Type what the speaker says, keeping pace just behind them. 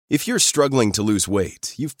If you're struggling to lose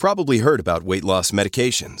weight, you've probably heard about weight loss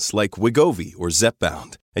medications like Wegovy or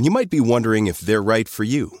Zepbound, and you might be wondering if they're right for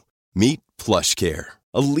you. Meet PlushCare,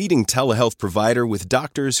 a leading telehealth provider with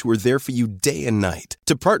doctors who are there for you day and night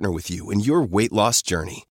to partner with you in your weight loss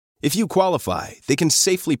journey. If you qualify, they can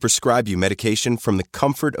safely prescribe you medication from the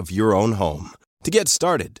comfort of your own home. To get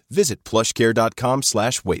started, visit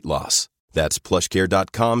plushcare.com/weightloss. That's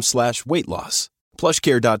plushcare.com/weightloss.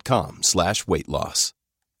 plushcare.com/weightloss.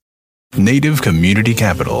 Native Community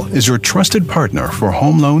Capital is your trusted partner for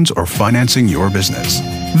home loans or financing your business.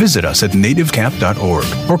 Visit us at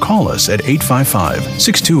nativecap.org or call us at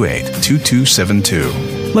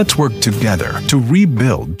 855-628-2272. Let's work together to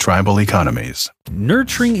rebuild tribal economies.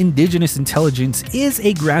 Nurturing Indigenous Intelligence is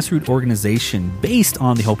a grassroots organization based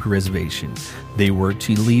on the Hopi Reservation. They work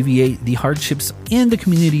to alleviate the hardships in the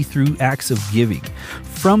community through acts of giving,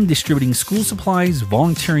 from distributing school supplies,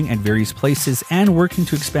 volunteering at various places, and working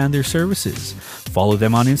to expand their services. Follow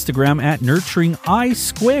them on Instagram at Nurturing I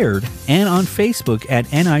Squared and on Facebook at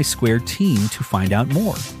NI Squared Team to find out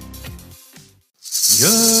more.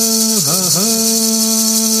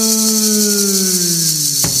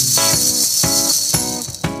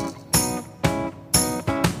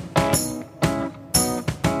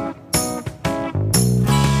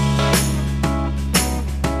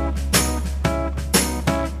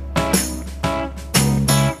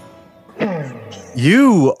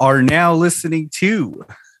 You are now listening to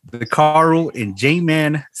the Carl and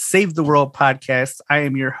J-Man Save the World podcast. I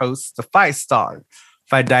am your host, the 5-star,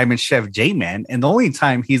 5-diamond chef J-Man, and the only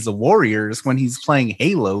time he's a warrior is when he's playing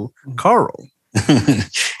Halo, Carl.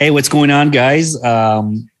 Hey, what's going on, guys?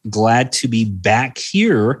 Glad to be back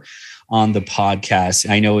here on the podcast.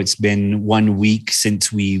 I know it's been 1 week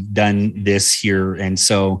since we've done this here, and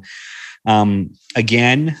so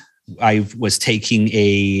again, I was taking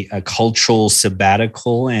a cultural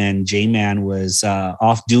sabbatical, and J-Man was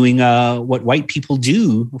off doing what white people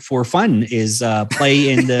do for fun, is play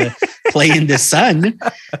in the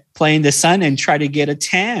sun and try to get a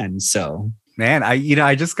tan. So, man,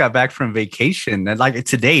 I just got back from vacation, and like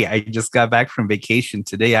today, I just got back from vacation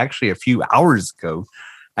today. Actually, a few hours ago,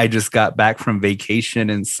 I just got back from vacation,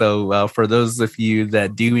 and so for those of you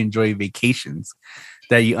that do enjoy vacations,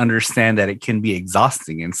 that you understand that it can be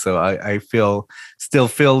exhausting. And so I still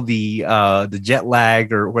feel the jet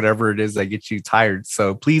lag or whatever it is that gets you tired.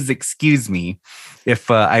 So please excuse me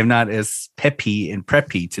if I'm not as peppy and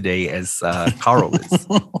preppy today as Carl is.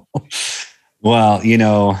 Well,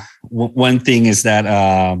 one thing is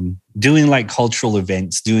that doing like cultural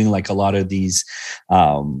events, doing like a lot of these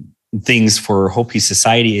things for Hopi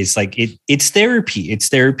society is like it's therapy. It's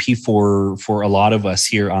therapy for a lot of us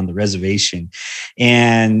here on the reservation.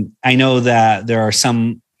 And I know that there are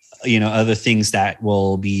some other things that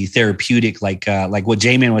will be therapeutic, like what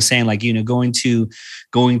J-Man was saying, like going to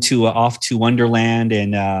off to Wonderland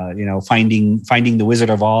and finding the Wizard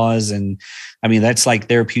of Oz. And I mean, that's like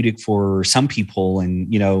therapeutic for some people. And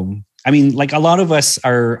I mean, like a lot of us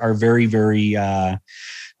are very, very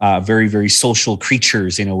very, very social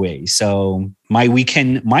creatures in a way. So my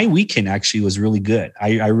weekend actually was really good.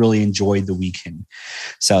 I really enjoyed the weekend.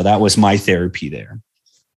 So that was my therapy there.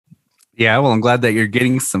 Yeah, well, I'm glad that you're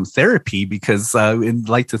getting some therapy, because I'd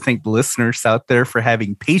like to thank the listeners out there for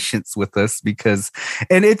having patience with us,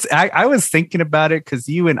 I was thinking about it because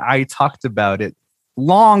you and I talked about it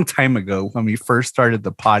long time ago when we first started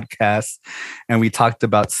the podcast, and we talked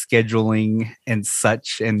about scheduling and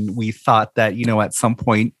such. And we thought that, at some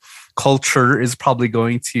point, culture is probably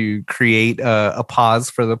going to create a pause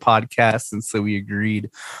for the podcast. And so we agreed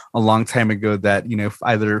a long time ago that, if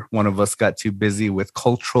either one of us got too busy with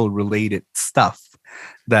cultural related stuff,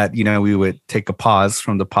 that, we would take a pause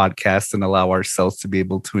from the podcast and allow ourselves to be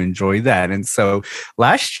able to enjoy that. And so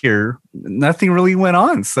last year, nothing really went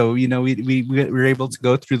on. So, we were able to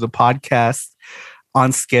go through the podcast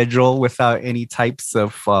on schedule without any types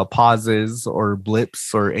of pauses or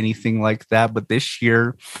blips or anything like that. But this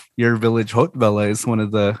year, your village, Hotvela, is one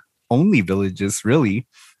of the only villages really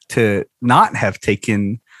to not have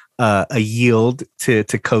taken a yield to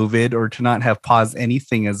COVID, or to not have paused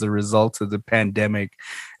anything as a result of the pandemic.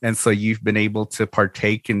 And so you've been able to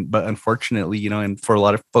partake but unfortunately, and for a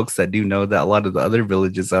lot of folks that do know, that a lot of the other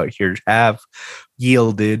villages out here have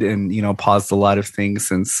yielded and, paused a lot of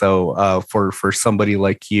things. And so for somebody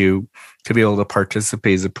like you to be able to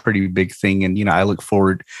participate is a pretty big thing. And, I look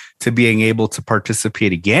forward to being able to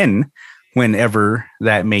participate again whenever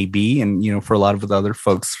that may be. And, for a lot of the other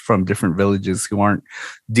folks from different villages who aren't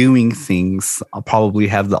doing things, I'll probably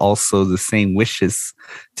have also the same wishes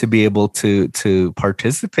to be able to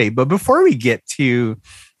participate. But before we get to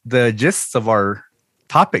the gist of our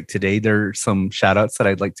topic today, there are some shout outs that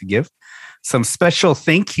I'd like to give. Some special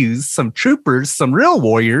thank yous, some troopers, some real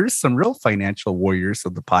warriors, some real financial warriors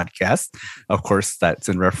of the podcast. Of course, that's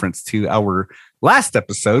in reference to our last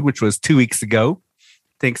episode, which was 2 weeks ago.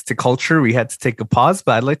 Thanks to culture, we had to take a pause,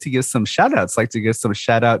 but I'd like to give some shout outs. I'd like to give some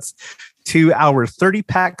shout outs to our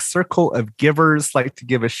 30-pack circle of givers. I'd like to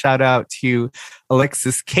give a shout out to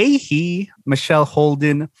Alexis Cahey, Michelle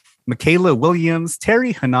Holden, Michaela Williams,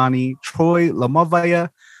 Terry Hanani, Troy Lamavaya,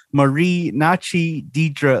 Marie Nachi,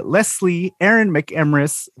 Deidre Leslie, Aaron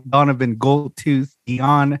McEmrys, Donovan Goldtooth,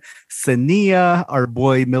 Dion Sania, our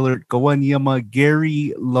boy Millard Gawanyama,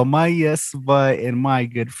 Gary Lomayesva, and my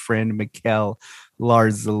good friend Mikkel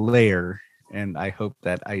Larzalaire. And I hope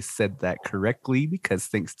that I said that correctly, because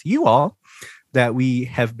thanks to you all that we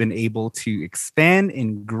have been able to expand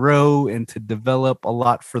and grow and to develop a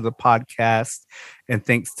lot for the podcast. And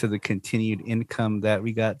thanks to the continued income that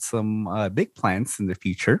we got some big plans in the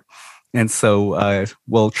future. And so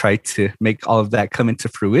we'll try to make all of that come into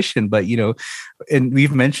fruition. But, and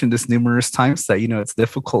we've mentioned this numerous times that, it's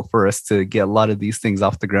difficult for us to get a lot of these things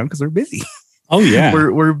off the ground because we're busy. Oh, yeah.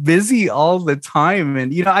 We're busy all the time.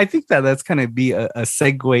 And, I think that that's going to be a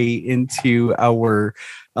segue into our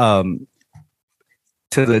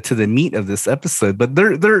to the meat of this episode. But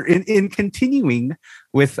they're in continuing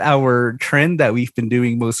with our trend that we've been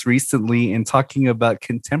doing most recently in talking about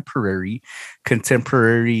contemporary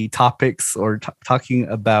topics, or talking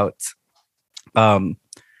about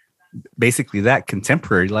basically that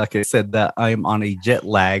contemporary. Like I said, that I'm on a jet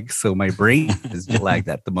lag, so my brain is jet lagged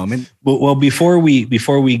at the moment. Well, before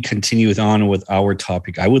we continue on with our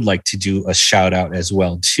topic, I would like to do a shout out as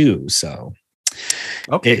well too. So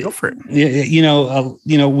okay, go for it.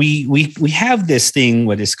 We have this thing,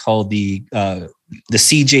 what is called the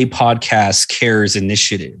CJ Podcast Cares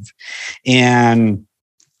Initiative, and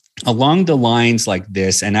along the lines like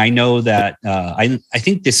this, and I know that I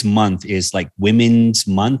think this month is like Women's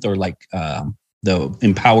Month, or like the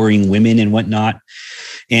empowering women and whatnot,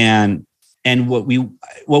 and what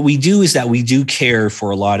we do is that we do care for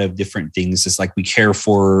a lot of different things. It's like we care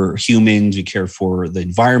for humans, we care for the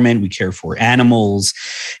environment, we care for animals.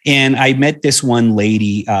 And I met this one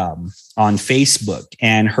lady on Facebook,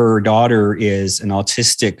 and her daughter is an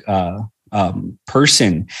autistic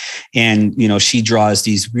person. And, she draws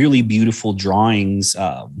these really beautiful drawings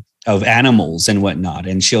of animals and whatnot.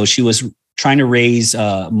 And she was trying to raise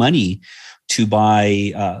money to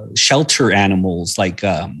buy shelter animals, like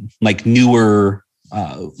newer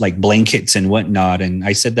like blankets and whatnot. And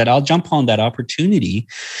I said that I'll jump on that opportunity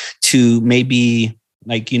to maybe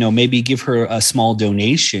give her a small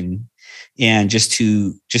donation, and just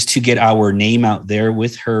to get our name out there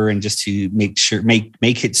with her, and just to make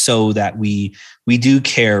it so that we do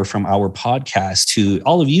care from our podcast to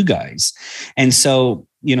all of you guys. And so,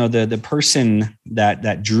 the person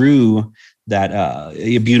that drew that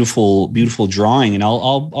a beautiful drawing, and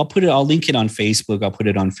I'll link it on Facebook. I'll put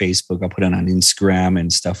it on Facebook. I'll put it on Instagram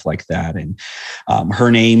and stuff like that. And her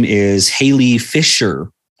name is Haley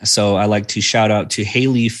Fisher. So I like to shout out to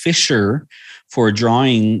Haley Fisher for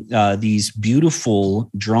drawing these beautiful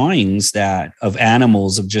drawings of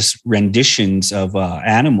animals, of just renditions of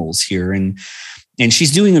animals here, and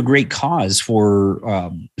she's doing a great cause for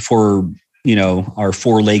our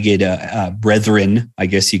four-legged brethren, I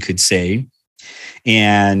guess you could say.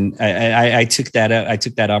 And I took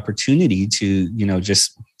that opportunity to,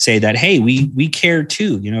 just say that, hey, we care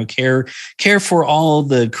too, care for all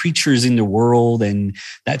the creatures in the world. And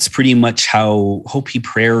that's pretty much how Hopi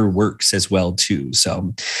Prayer works as well too.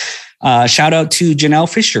 So shout out to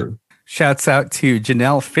Janelle Fisher. Shouts out to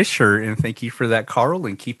Janelle Fisher. And thank you for that, Carl,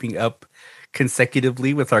 and keeping up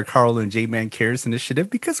consecutively with our Carl and J-Man Cares initiative,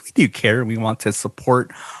 because we do care and we want to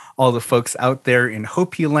support all the folks out there in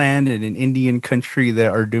Hopi land and in Indian country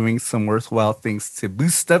that are doing some worthwhile things to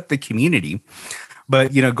boost up the community.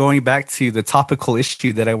 But, going back to the topical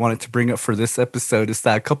issue that I wanted to bring up for this episode, is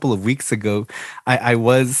that a couple of weeks ago, I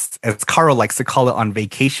was, as Carl likes to call it, on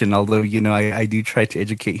vacation, although, I do try to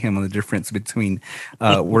educate him on the difference between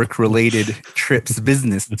work-related trips,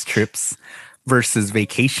 business trips, versus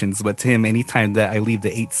vacations. But to him, anytime that I leave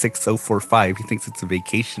the 86045, he thinks it's a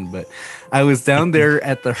vacation. But I was down there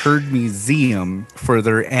at the Heard Museum for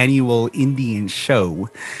their annual Indian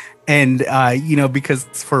show. And, because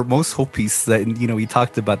for most Hopis that, we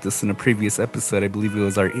talked about this in a previous episode, I believe it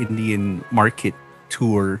was our Indian market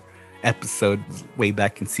tour episode way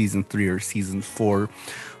back in season 3 or season 4.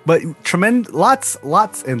 But lots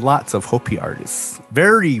and lots of Hopi artists,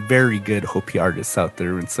 very, very good Hopi artists out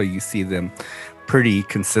there. And so you see them pretty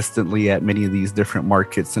consistently at many of these different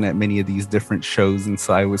markets and at many of these different shows. And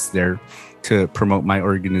so I was there to promote my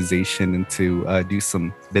organization and to do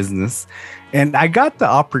some business. And I got the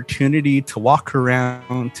opportunity to walk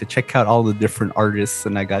around, to check out all the different artists,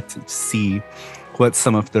 and I got to see what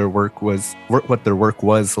some of their work was, what their work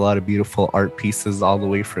was. A lot of beautiful art pieces, all the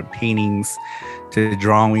way from paintings to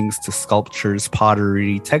drawings to sculptures,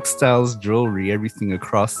 pottery, textiles, jewelry, everything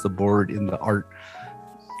across the board in the art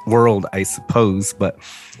world, I suppose. But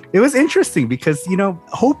it was interesting because, you know,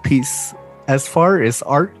 Hopi's, as far as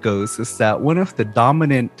art goes, is that one of the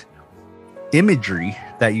dominant imagery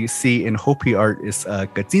that you see in Hopi art is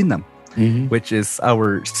Katsinam, which is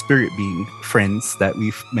our spirit being friends that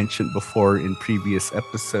we've mentioned before in previous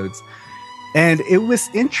episodes. And it was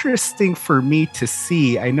interesting for me to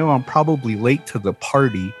see. I know I'm probably late to the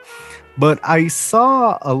party, but I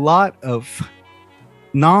saw a lot of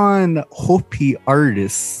non-Hopi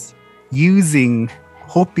artists using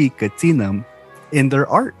Hopi Katsinam in their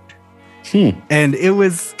art. And it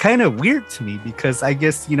was kind of weird to me because I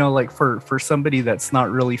guess, you know, like for somebody that's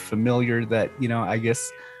not really familiar, that, you know, I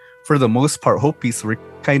guess for the most part, Hopis were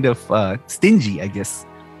kind of stingy, I guess,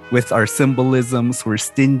 with our symbolisms. We're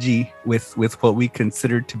stingy with what we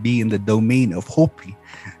consider to be in the domain of Hopi.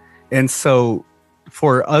 And so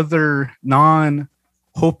for other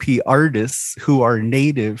non-Hopi artists who are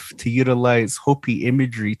native to utilize Hopi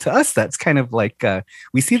imagery, to us, that's kind of like,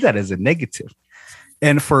 we see that as a negative.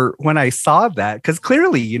 And for when I saw that, because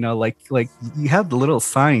clearly, you know, like you have the little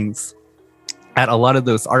signs at a lot of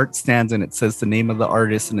those art stands, and it says the name of the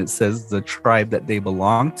artist and it says the tribe that they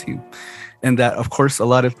belong to. And that, of course, a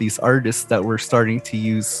lot of these artists that were starting to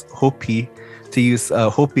use Hopi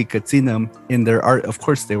Katsinam in their art, of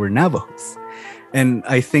course, they were Navajos. And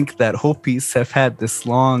I think that Hopis have had this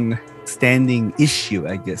long standing issue,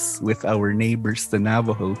 I guess, with our neighbors, the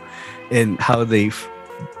Navajo, and how they've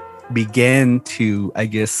began to, I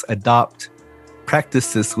guess, adopt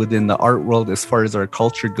practices within the art world as far as our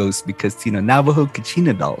culture goes, because, you know, Navajo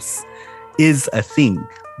Kachina dolls is a thing,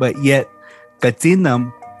 but yet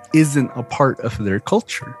Katsinam isn't a part of their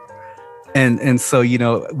culture. And so, you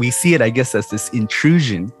know, we see it, I guess, as this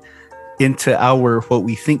intrusion into our, what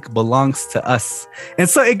we think belongs to us. And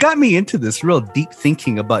so it got me into this real deep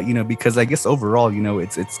thinking about, you know, because I guess overall, you know,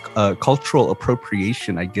 it's cultural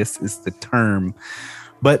appropriation, I guess, is the term.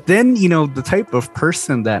 But then, you know, the type of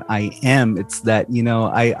person that I am, it's that, you know,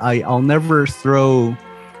 I'll never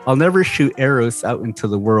shoot arrows out into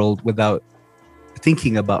the world without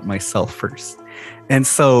thinking about myself first. And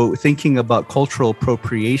so thinking about cultural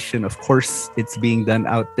appropriation, of course, it's being done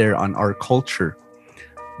out there on our culture.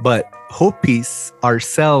 But Hopis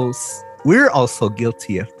ourselves, we're also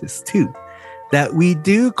guilty of this too, that we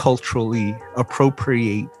do culturally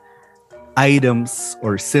appropriate items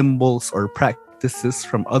or symbols or practices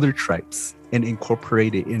from other tribes and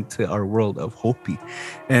incorporate it into our world of Hopi.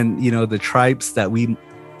 And, you know, the tribes that we,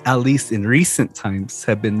 at least in recent times,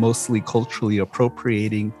 have been mostly culturally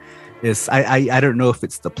appropriating is, I don't know if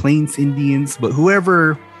it's the Plains Indians, but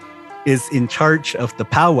whoever is in charge of the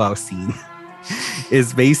powwow scene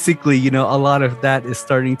is basically, you know, a lot of that is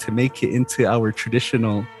starting to make it into our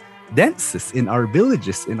traditional dances in our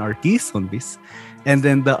villages, in our quizombis. And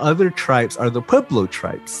then the other tribes are the Pueblo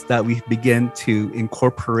tribes that we've begun to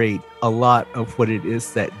incorporate a lot of what it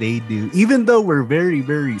is that they do, even though we're very,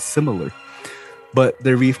 very similar. But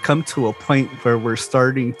there we've come to a point where we're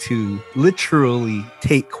starting to literally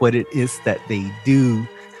take what it is that they do.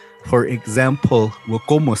 For example,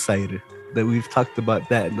 Wokomosaire, that we've talked about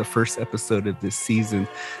that in the first episode of this season.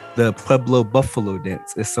 The Pueblo buffalo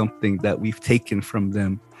dance is something that we've taken from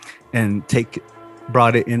them and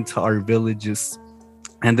brought it into our villages.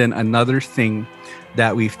 And then another thing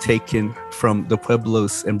that we've taken from the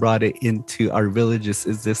Pueblos and brought it into our villages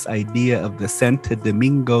is this idea of the Santo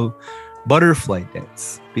Domingo butterfly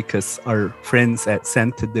dance, because our friends at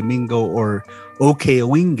Santo Domingo, or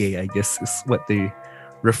Okeowinge, I guess is what they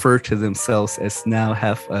refer to themselves as now,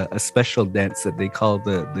 have a special dance that they call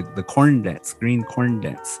the corn dance, green corn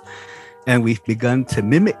dance. And we've begun to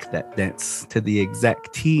mimic that dance to the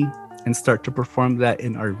exact T and start to perform that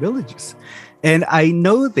in our villages. And I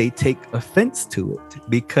know they take offense to it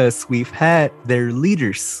because we've had their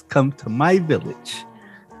leaders come to my village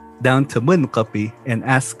down to Munkapi and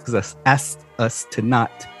asked us to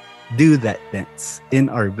not do that dance in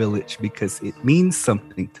our village because it means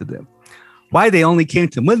something to them. Why they only came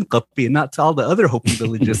to Munkapi and not to all the other Hopi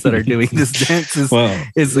villages that are doing this dance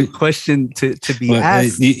is a question to be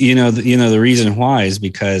asked. You know, the reason why is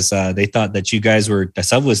because they thought that you guys were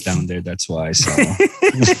Dasavas down there. That's why. So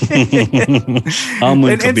all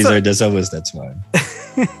Munkapis are Dasavas. That's why.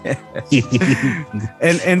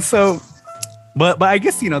 and so But I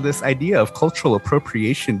guess, this idea of cultural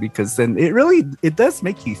appropriation, because then it does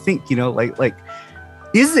make you think, like,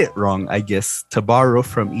 is it wrong, I guess, to borrow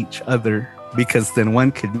from each other? Because then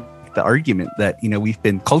one could make the argument that, we've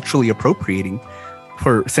been culturally appropriating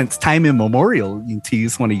since time immemorial, to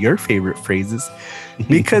use one of your favorite phrases,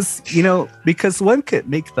 because one could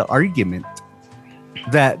make the argument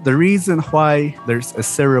that the reason why there's a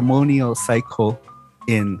ceremonial cycle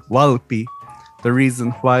in Walpi, the reason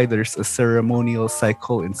why there's a ceremonial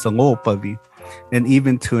cycle in Sangopavi, and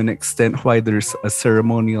even to an extent why there's a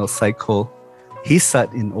ceremonial cycle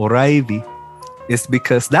Hisat in Oraivi, is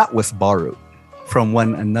because that was borrowed from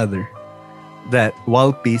one another. That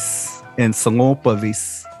Walpis and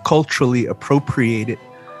Sangopavis culturally appropriated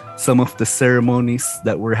some of the ceremonies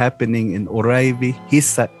that were happening in Oraivi,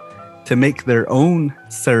 Hisat, to make their own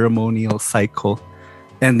ceremonial cycle,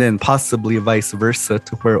 and then possibly vice versa,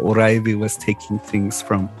 to where Oraivi was taking things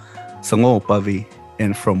from Sangopavi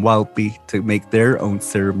and from Walpi to make their own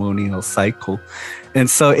ceremonial cycle. And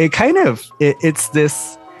so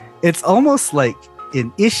it's almost like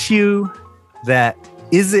an issue that,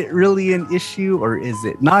 is it really an issue or is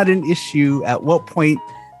it not an issue? At what point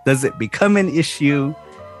does it become an issue?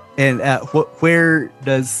 And where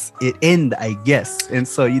does it end, I guess? And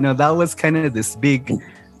so, that was kind of this big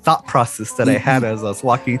thought process that I had as I was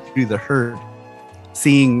walking through the herd,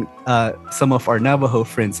 seeing some of our Navajo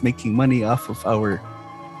friends making money off of our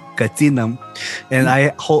katinam. And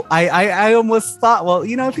I almost thought, well,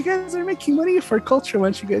 if you guys are making money for culture, why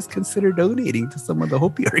don't you guys consider donating to some of the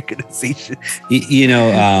Hopi organizations?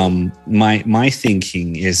 My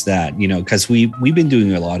thinking is that, because we've been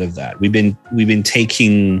doing a lot of that. We've been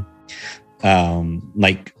taking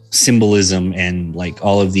like symbolism and like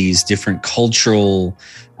all of these different cultural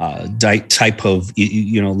type of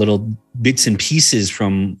little bits and pieces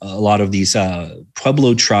from a lot of these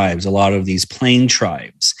Pueblo tribes, a lot of these plain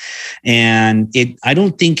tribes, and I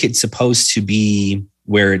don't think it's supposed to be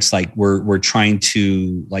where it's like we're trying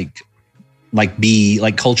to like be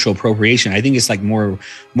like cultural appropriation. I think it's like more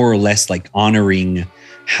or less like honoring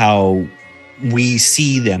how we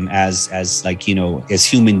see them as like as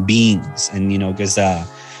human beings. And because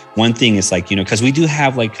one thing is like because we do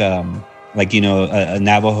have like a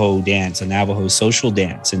Navajo dance, a Navajo social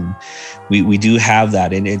dance, and we do have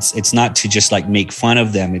that, and it's not to just like make fun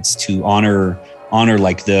of them, it's to honor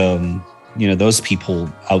like the those people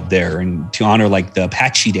out there, and to honor like the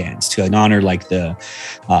Apache dance, to honor like the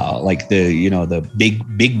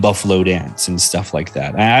big buffalo dance and stuff like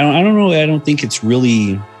that. I don't know. I don't think it's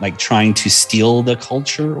really like trying to steal the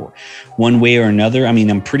culture one way or another. I mean,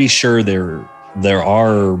 I'm pretty sure there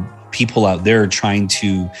are people out there trying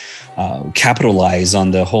to capitalize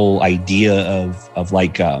on the whole idea of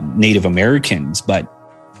like Native Americans,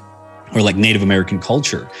 or like Native American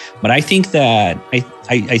culture. But I think that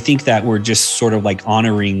I think that we're just sort of like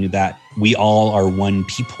honoring that we all are one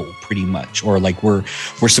people pretty much, or like we're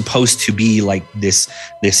supposed to be like this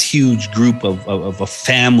huge group of a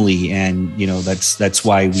family, and that's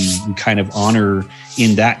why we kind of honor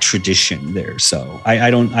in that tradition there. So I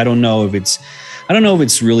don't know if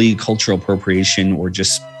it's really cultural appropriation or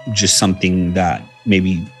just something that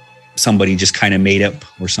maybe somebody just kind of made up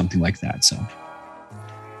or something like that. So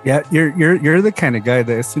yeah, you're the kind of guy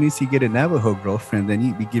that as soon as you get a Navajo girlfriend, then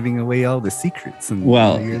you'd be giving away all the secrets. And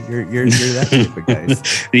well, you're that type of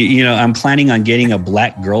guy. I'm planning on getting a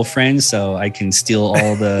black girlfriend so I can steal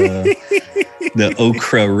all the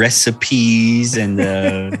okra recipes and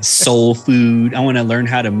the soul food. I want to learn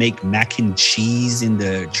how to make mac and cheese in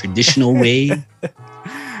the traditional way.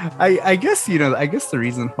 I guess the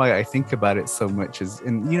reason why I think about it so much is,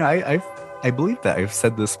 and I believe that I've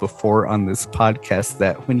said this before on this podcast,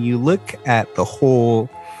 that when you look at the whole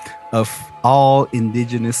of all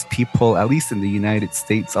indigenous people, at least in the United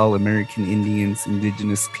States, all American Indians,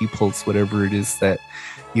 indigenous peoples, whatever it is that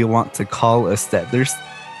you want to call us, that there's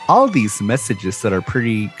all these messages that are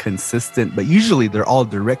pretty consistent, but usually they're all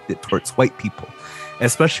directed towards white people.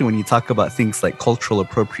 Especially when you talk about things like cultural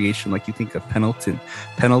appropriation, like you think of Pendleton.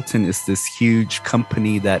 Pendleton is this huge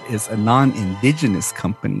company that is a non-indigenous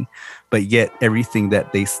company, but yet everything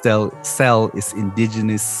that they sell is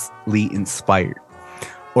indigenously inspired.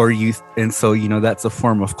 And so that's a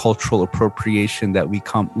form of cultural appropriation that we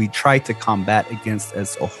try to combat against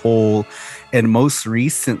as a whole. And most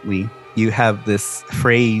recently, you have this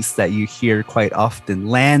phrase that you hear quite often,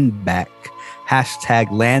 land back.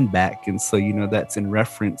 #landback. And so, that's in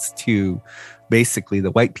reference to basically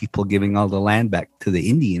the white people giving all the land back to the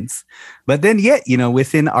Indians. But then yet,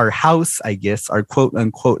 within our house, I guess, our quote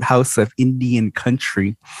unquote house of Indian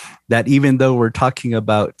country, that even though we're talking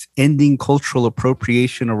about ending cultural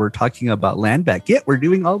appropriation or we're talking about land back, yet we're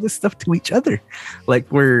doing all this stuff to each other. Like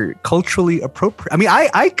we're culturally appropriate. I mean,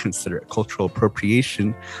 I consider it cultural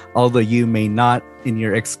appropriation, although you may not in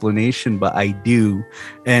your explanation, but I do.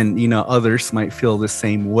 And, you know, others might feel the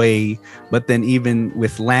same way. But then even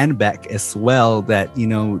with land back as well, that, you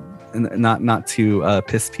know, not to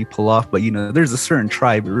piss people off, but, you know, there's a certain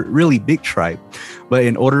tribe, really big tribe. But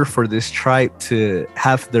in order for this tribe to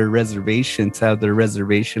have their reservation,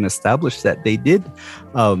 established, that they did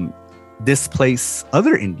displace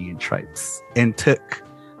other Indian tribes and took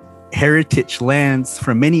heritage lands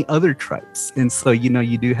from many other tribes. And so, you know,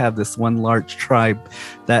 you do have this one large tribe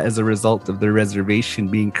that as a result of their reservation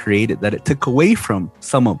being created, that it took away from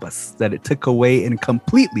some of us, that it took away and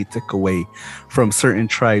completely took away from certain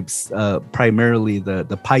tribes, primarily the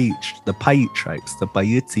Paiute tribes, the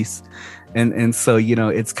Paiutis. And so, you know,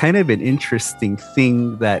 it's kind of an interesting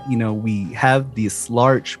thing that, you know, we have this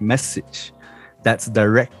large message that's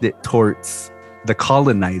directed towards the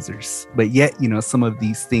colonizers, but yet, you know, some of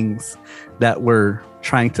these things that we're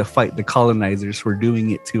trying to fight the colonizers, we're doing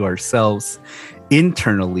it to ourselves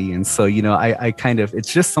internally. And so, you know, I kind of,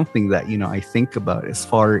 it's just something that, you know, I think about as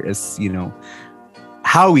far as, you know,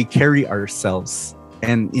 how we carry ourselves.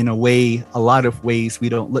 And in a way, a lot of ways, we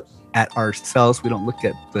don't look at ourselves, we don't look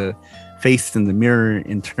at the face in the mirror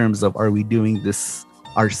in terms of, are we doing this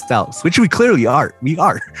ourselves, which we clearly are.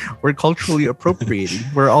 We're culturally appropriating.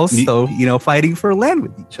 We're also, you know, fighting for land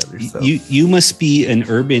with each other. So you must be an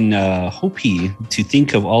urban Hopi to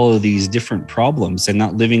think of all of these different problems and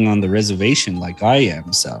not living on the reservation like I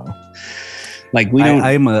am. So, like, we don't.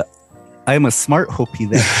 I'm a smart Hopi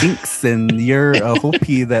that thinks, and you're a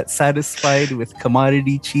Hopi that's satisfied with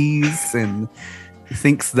commodity cheese and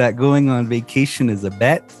thinks that going on vacation is a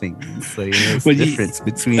bad thing. So, you know, there's a difference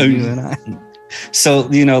between you and I. So,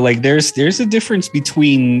 you know, like there's a difference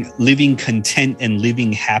between living content and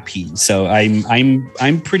living happy. So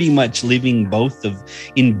I'm pretty much living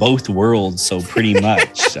in both worlds. So pretty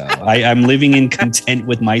much, so I'm living in content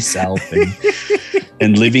with myself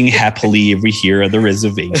and living happily over here at the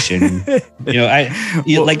reservation. You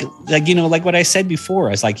know, like what I said before,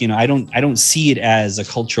 I was like, you know, I don't see it as a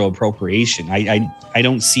cultural appropriation. I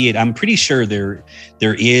don't see it. I'm pretty sure there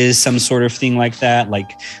is some sort of thing like that.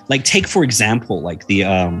 Like take for example, like the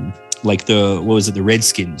what was it, the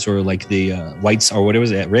Redskins, or like the Whites, or whatever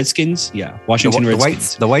was it, Redskins? Yeah, Washington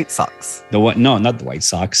Redskins. The White Sox. No, not the White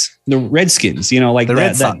Sox. The Redskins. You know, like the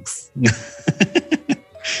Red Sox.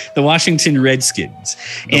 The Washington Redskins.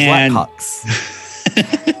 The Blackhawks.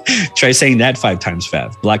 Try saying that 5 times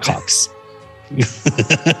fast. Blackhawks.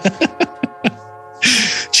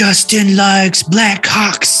 Justin likes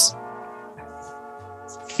Blackhawks.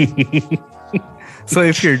 So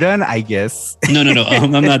if you're done, I guess. No.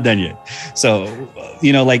 I'm not done yet. So,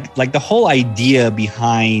 you know, like the whole idea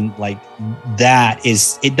behind like that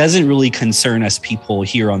is, it doesn't really concern us people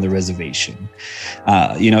here on the reservation.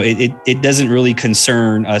 You know, it doesn't really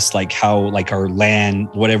concern us like how, like our land,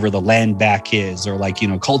 whatever the land back is, or like, you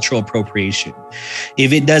know, cultural appropriation.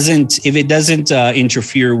 If it doesn't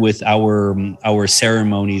interfere with our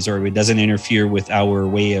ceremonies, or if it doesn't interfere with our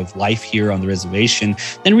way of life here on the reservation,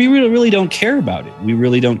 then we really don't care about it. We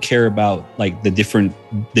really don't care about like the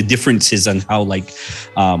differences on how like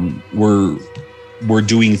we're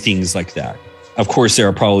doing things like that. Of course, there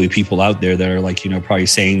are probably people out there that are like, you know, probably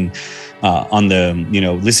saying on the, you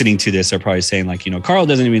know, listening to this are probably saying like, you know, Carl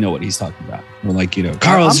doesn't even know what he's talking about. Or like, you know,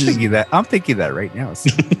 Carl's I'm thinking that right now.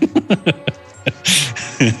 So.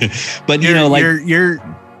 But you know, like you're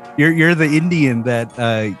the Indian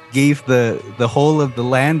that gave the whole of the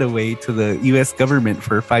land away to the U.S. government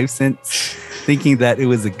for 5 cents, thinking that it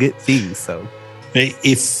was a good thing. So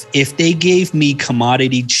if they gave me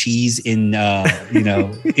commodity cheese in you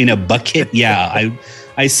know, in a bucket, yeah,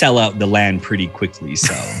 I sell out the land pretty quickly.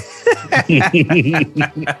 So you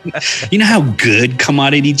know how good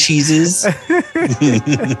commodity cheese is?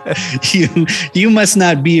 you must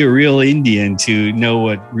not be a real Indian to know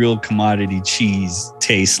what real commodity cheese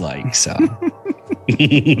tastes like. So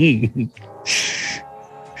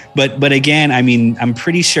But again, I mean, I'm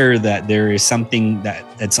pretty sure that there is something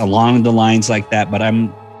that's along the lines like that. But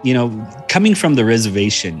I'm, you know, coming from the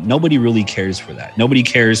reservation, nobody really cares for that. Nobody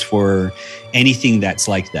cares for anything that's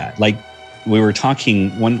like that. Like we were talking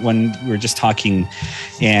when we were just talking,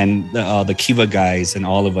 and the Kiva guys and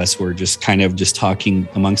all of us were just kind of just talking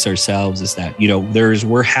amongst ourselves, is that, you know,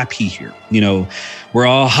 we're happy here. You know, we're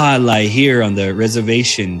all halai here on the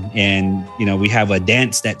reservation, and, you know, we have a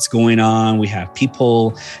dance that's going on. We have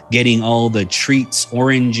people getting all the treats,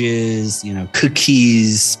 oranges, you know,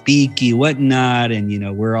 cookies, speaky, whatnot. And, you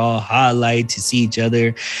know, we're all halai to see each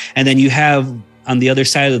other. And then you have, on the other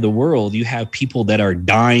side of the world, you have people that are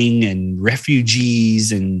dying and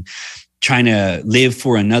refugees and trying to live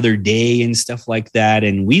for another day and stuff like that.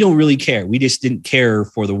 And we don't really care. We just didn't care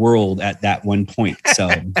for the world at that one point. So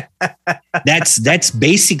that's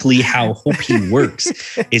basically how Hopi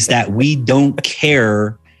works, is that we don't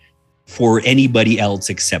care for anybody else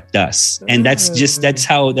except us. And that's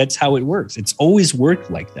how it works. It's always worked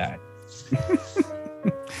like that.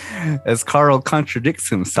 As Carl contradicts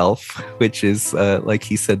himself, which is, like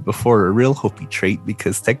he said before, a real Hopi trait,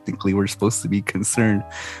 because technically we're supposed to be concerned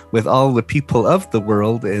with all the people of the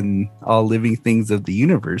world and all living things of the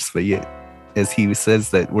universe. But yet, as he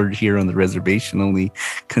says, that we're here on the reservation only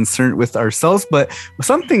concerned with ourselves. But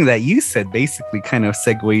something that you said basically kind of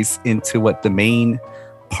segues into what the main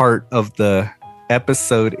part of the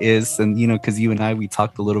episode is. And, you know, because you and I, we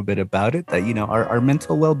talked a little bit about it, that, you know, our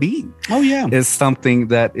mental well-being is something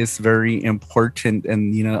that is very important.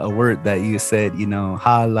 And, you know, a word that you said, you know,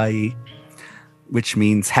 halai, which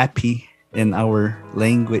means happy in our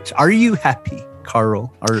language. Are you happy,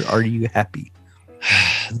 Carl? Are you happy?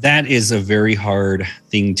 That is a very hard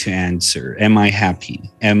thing to answer. Am I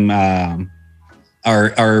happy?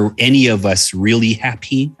 Are any of us really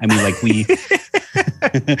happy? I mean, like, we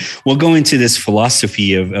we'll go into this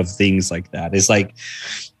philosophy of things like that. It's like,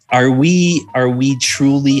 are we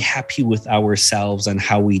truly happy with ourselves and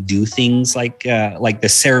how we do things, like the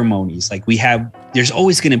ceremonies? Like, there's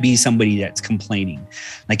always going to be somebody that's complaining.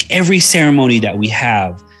 Like, every ceremony that we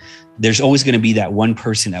have, there's always going to be that one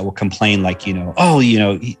person that will complain, like, you know, oh, you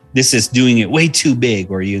know, this is doing it way too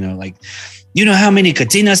big, or, you know, like, you know how many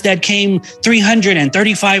katinas that came?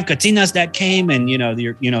 335 katinas that came. And, you know,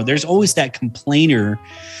 there's always that complainer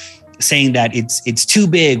saying that it's too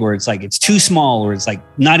big, or it's like, it's too small, or it's like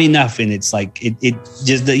not enough. And it's like, it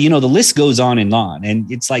just, the list goes on.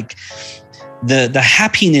 And it's like, the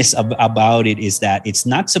happiness about it is that it's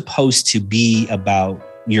not supposed to be about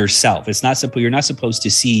yourself. You're not supposed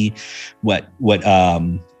to see what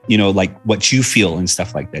you know, like what you feel and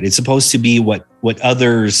stuff like that. It's supposed to be what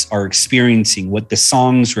others are experiencing, what the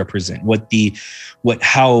songs represent,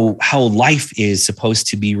 how life is supposed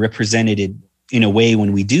to be represented in a way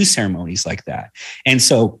when we do ceremonies like that. And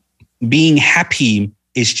so being happy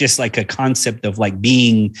is just like a concept of like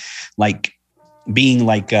being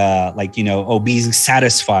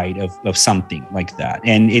satisfied of something like that.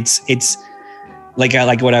 And it's like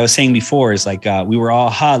what I was saying before is like, we were all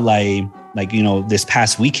halai, like, you know, this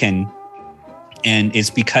past weekend, and it's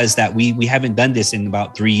because that we haven't done this in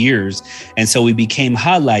about 3 years. And so we became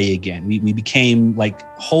halai again. We became like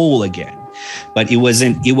whole again, but it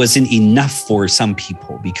wasn't enough for some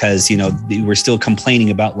people, because, you know, they were still complaining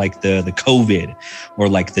about like the COVID, or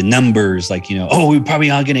like the numbers, like, you know, oh, we're probably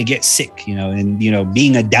all going to get sick, you know, and, you know,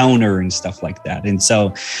 being a downer and stuff like that. And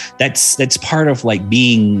so that's part of like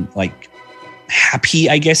being like happy,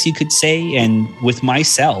 I guess you could say. And with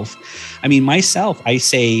myself, I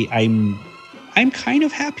say I'm kind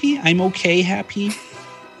of happy. I'm okay happy.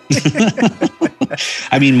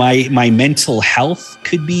 I mean, my mental health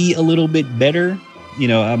could be a little bit better. You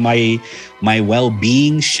know, my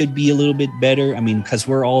well-being should be a little bit better. I mean, because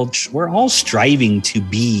we're all striving to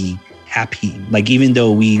be happy. Like, even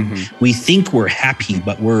though we think we're happy,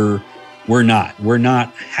 but we're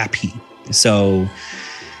not happy. So,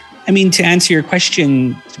 I mean, to answer your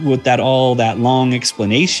question with that long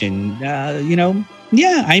explanation, you know,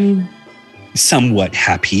 yeah, I'm somewhat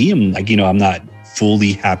happy. I'm like, you know, I'm not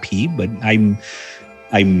fully happy, but I'm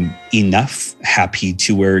enough happy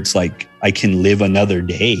to where it's like I can live another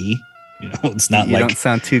day. You know, it's not you don't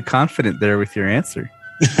sound too confident there with your answer.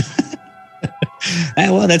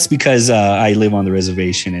 Well, that's because I live on the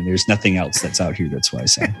reservation and there's nothing else that's out here. That's why I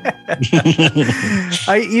say.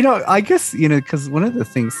 I guess, you know, because one of the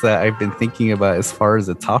things that I've been thinking about as far as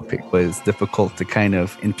the topic was difficult to kind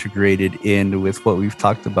of integrate it in with what we've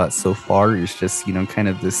talked about so far is just, you know, kind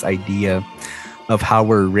of this idea of how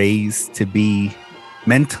we're raised to be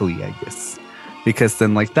mentally, I guess. Because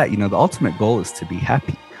then like that, you know, the ultimate goal is to be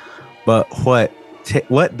happy. But what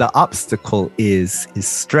the obstacle is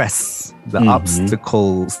stress. The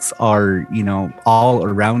obstacles are, you know, all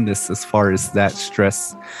around us as far as that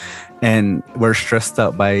stress. And we're stressed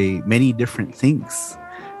out by many different things.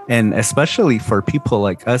 And especially for people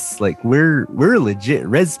like us, like we're legit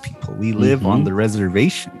res people. We live on the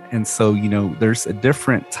reservation. And so, you know, there's a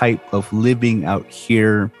different type of living out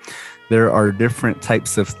here. There are different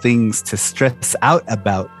types of things to stress out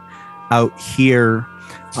about out here.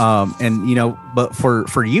 And, you know, but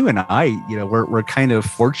for you and I, you know, we're kind of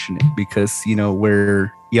fortunate because, you know,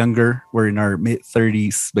 we're younger, we're in our mid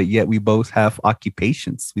 30s, but yet we both have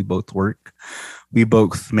occupations. We both work. We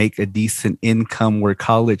both make a decent income. We're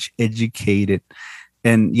college educated.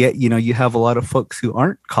 And yet, you know, you have a lot of folks who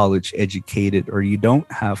aren't college educated, or you don't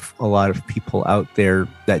have a lot of people out there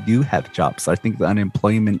that do have jobs. I think the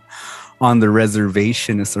unemployment on the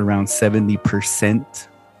reservation is around 70%,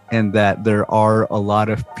 and that there are a lot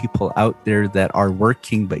of people out there that are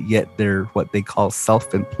working, but yet they're what they call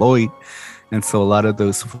self-employed. And so a lot of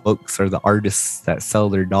those folks are the artists that sell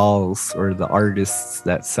their dolls, or the artists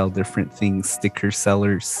that sell different things, sticker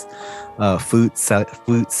sellers, food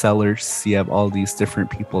sellers. You have all these different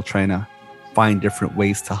people trying to find different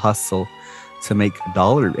ways to hustle to make a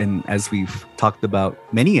dollar. And as we've talked about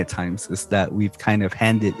many a times, is that we've kind of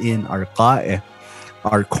handed in our qa'e,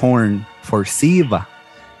 our corn, for siva.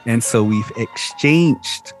 And so we've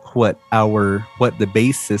exchanged what the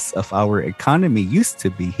basis of our economy used to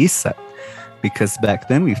be, hisab. Because back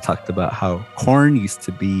then we've talked about how corn used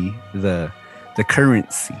to be the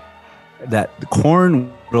currency. That the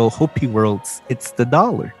corn world, Hopi worlds, it's the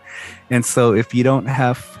dollar. And so if you don't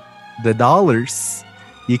have the dollars,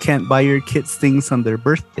 you can't buy your kids things on their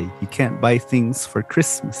birthday. You can't buy things for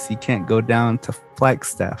Christmas. You can't go down to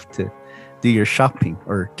Flagstaff to do your shopping,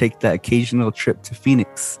 or take that occasional trip to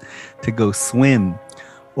Phoenix to go swim,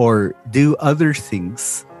 or do other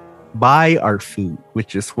things. Buy our food,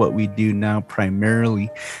 which is what we do now primarily.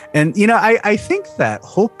 And, you know, I think that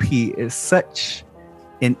Hopi is such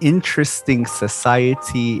an interesting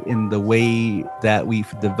society in the way that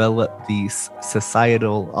we've developed these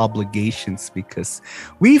societal obligations, because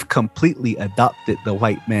we've completely adopted the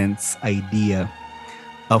white man's idea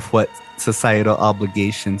of what societal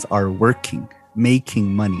obligations are: working,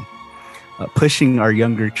 making money, pushing our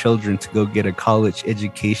younger children to go get a college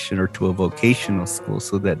education or to a vocational school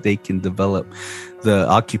so that they can develop the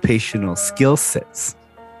occupational skill sets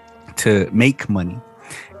to make money.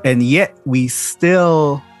 And yet we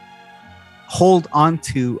still hold on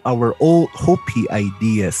to our old Hopi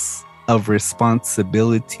ideas of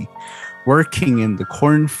responsibility, working in the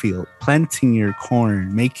cornfield, planting your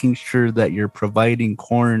corn, making sure that you're providing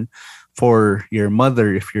corn for your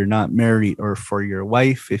mother if you're not married, or for your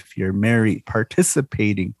wife if you're married,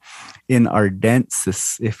 participating in our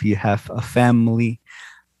dances if you have a family,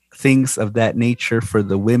 things of that nature. For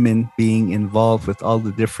the women, being involved with all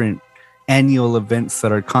the different annual events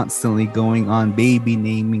that are constantly going on, baby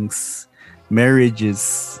namings,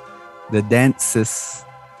 marriages, the dances,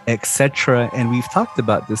 etc. And we've talked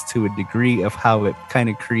about this to a degree of how it kind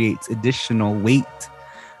of creates additional weight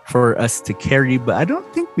for us to carry, but I don't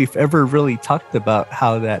think we've ever really talked about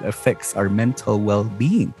how that affects our mental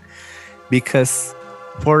well-being. Because,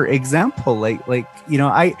 for example, like you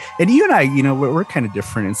know, you and I, you know, we're kind of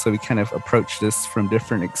different, and so we kind of approach this from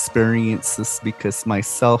different experiences. Because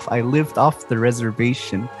myself, I lived off the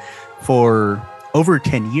reservation for over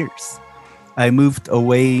 10 years. I moved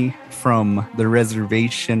away from the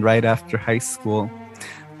reservation right after high school.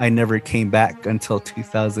 I never came back until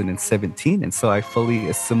 2017. And so I fully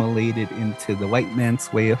assimilated into the white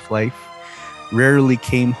man's way of life. Rarely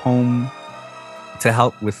came home to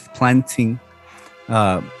help with planting.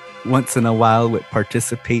 Once in a while would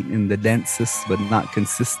participate in the dances, but not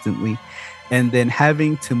consistently. And then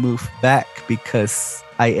having to move back because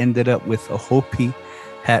I ended up with a Hopi,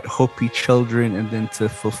 had Hopi children, and then to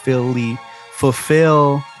fulfill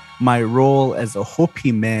my role as a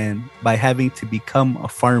Hopi man by having to become a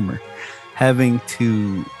farmer, having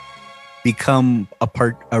to become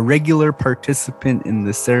a regular participant in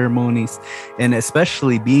the ceremonies, and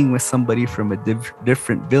especially being with somebody from a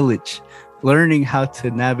different village, learning how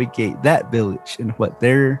to navigate that village and what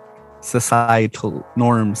their societal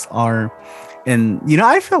norms are. And, you know,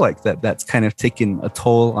 I feel like that's kind of taken a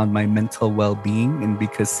toll on my mental well-being. And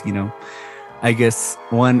because, you know, I guess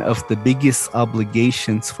one of the biggest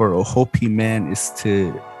obligations for a Hopi man is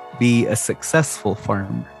to be a successful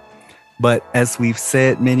farmer. But as we've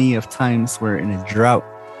said many of times, we're in a drought.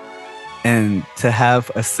 And to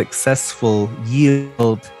have a successful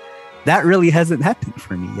yield, that really hasn't happened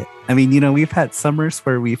for me yet. I mean, you know, we've had summers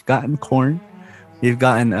where we've gotten corn. We've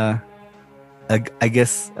gotten I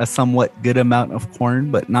guess a somewhat good amount of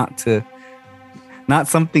corn, but not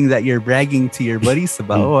something that you're bragging to your buddies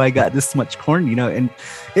about. Oh, I got this much corn, you know, and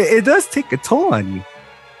it does take a toll on you.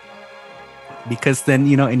 because then,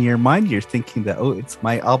 you know, in your mind, you're thinking that, oh, it's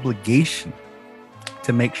my obligation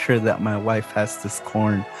to make sure that my wife has this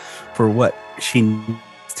corn for what she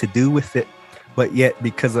needs to do with it. But yet,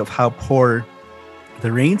 because of how poor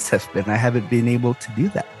the rains have been, I haven't been able to do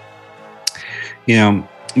that. You know,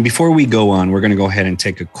 before we go on, we're going to go ahead and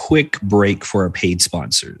take a quick break for our paid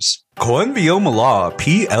sponsors. Coenvioma Law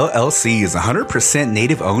PLLC is 100%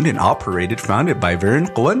 native owned and operated, founded by Vern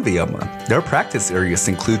Coenvioma. Their practice areas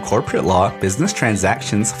include corporate law, business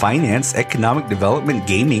transactions, finance, economic development,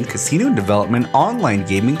 gaming, casino development, online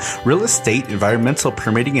gaming, real estate, environmental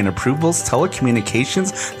permitting and approvals,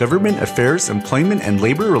 telecommunications, government affairs, employment and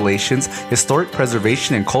labor relations, historic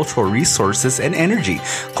preservation and cultural resources, and energy.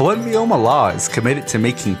 Coenvioma Law is committed to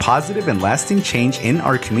making positive and lasting change in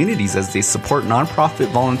our communities as they support nonprofit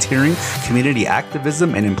volunteering, community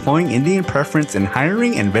activism, and employing Indian preference in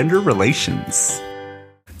hiring and vendor relations.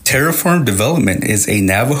 Terraform Development is a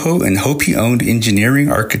Navajo and Hopi-owned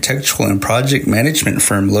engineering, architectural, and project management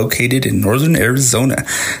firm located in northern Arizona.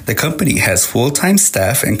 The company has full-time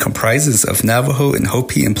staff and comprises of Navajo and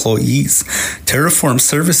Hopi employees. Terraform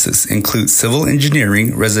services include civil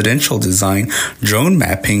engineering, residential design, drone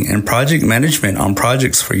mapping, and project management on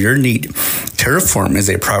projects for your need. Terraform is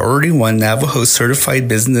a Priority 1 Navajo certified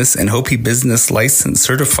business and Hopi business license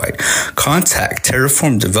certified. Contact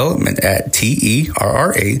Terraform Development at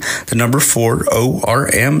TERRA4ORM.com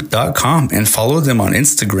and follow them on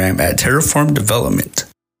Instagram at Terraform Development.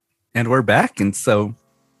 And we're back. And so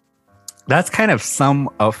that's kind of some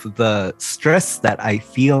of the stress that I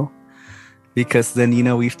feel, because then, you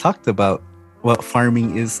know, we've talked about what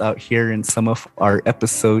farming is out here in some of our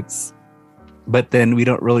episodes, but then we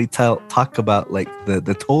don't really talk about like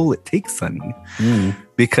the toll it takes on you.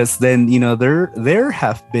 Because then, you know, there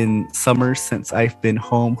have been summers since I've been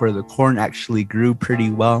home where the corn actually grew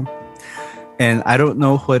pretty well. And I don't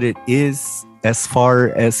know what it is as far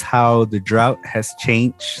as how the drought has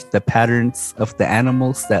changed the patterns of the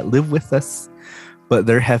animals that live with us, but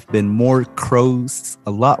there have been more crows,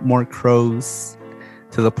 a lot more crows,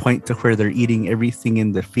 to the point to where they're eating everything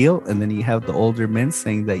in the field. And then you have the older men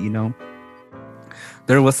saying that, you know,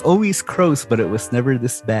 there was always crows, but it was never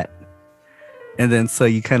this bad. And then so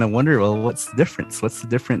you kind of wonder, well, what's the difference? What's the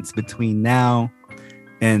difference between now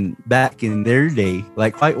and back in their day?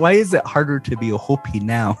 Like, why is it harder to be a Hopi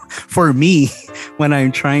now for me when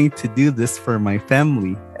I'm trying to do this for my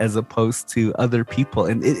family as opposed to other people?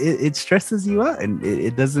 And it stresses you out, and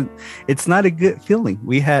it's not a good feeling.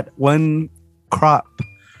 We had one crop,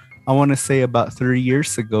 I want to say about 3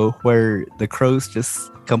 years ago, where the crows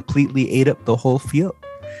just completely ate up the whole field.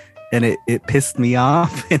 And it pissed me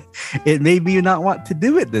off, and it made me not want to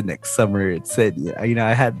do it the next summer. It said, you know,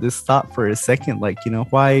 I had this thought for a second, like, you know,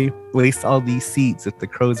 why waste all these seeds if the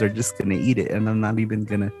crows are just going to eat it and I'm not even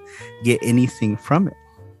going to get anything from it?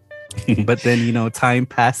 But then, you know, time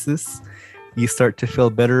passes, you start to feel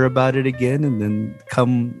better about it again. And then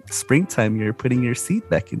come springtime, you're putting your seed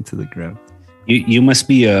back into the ground. You must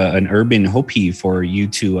be an urban Hopi for you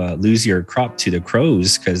to lose your crop to the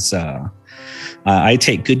crows, because I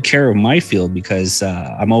take good care of my field because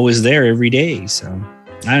I'm always there every day. So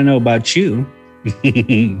I don't know about you.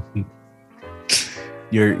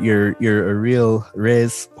 You're a real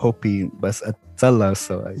res Hopi bas atsala,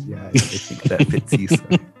 so I think that fits you. So.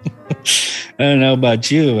 I don't know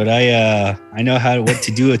about you, but I know what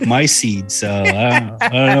to do with my seeds. So I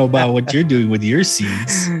don't know about what you're doing with your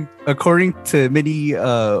seeds. According to many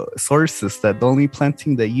sources, that the only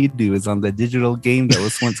planting that you do is on the digital game that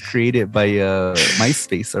was once created by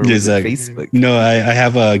MySpace or Facebook. No, I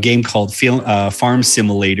have a game called Farm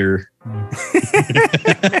Simulator.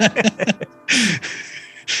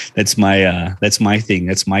 That's my thing.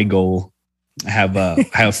 That's my goal. I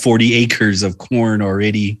have 40 acres of corn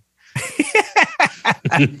already.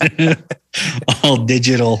 All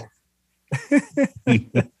digital.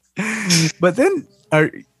 But then I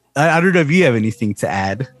don't know if you have anything to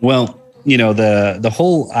add. Well, you know, the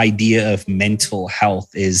whole idea of mental health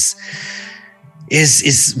is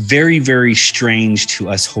very, very strange to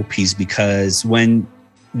us Hopis, because when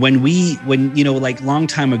you know, like long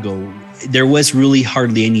time ago, there was really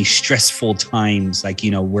hardly any stressful times, like,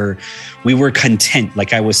 you know, where we were content.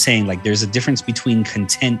 Like I was saying, like there's a difference between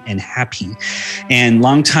content and happy. And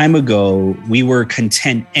long time ago, we were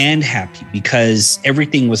content and happy because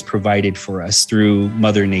everything was provided for us through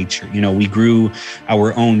Mother Nature. You know, we grew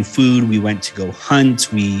our own food. We went to go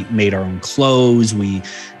hunt. We made our own clothes. We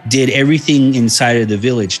did everything inside of the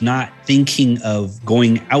village, not thinking of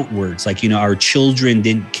going outwards. Like, you know, our children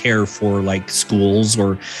didn't care for like schools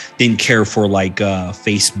or didn't care care for like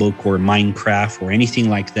Facebook or Minecraft or anything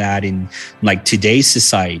like that in like today's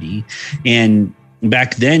society. And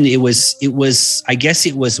back then it was I guess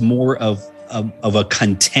it was more of a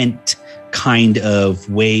content kind of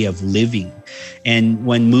way of living. And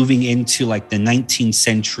when moving into like the 19th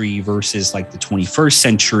century versus like the 21st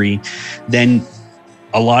century, then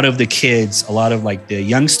a lot of the kids, a lot of like the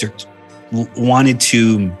youngsters wanted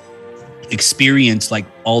to experience like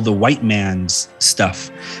all the white man's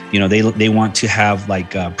stuff. You know, they want to have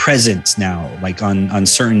like presents now, like on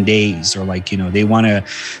certain days, or like, you know, they want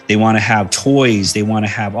to have toys, they want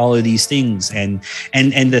to have all of these things. And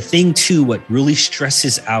the thing too, what really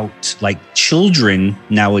stresses out like children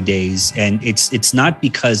nowadays, and it's not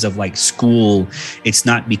because of like school, it's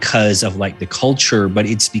not because of like the culture, but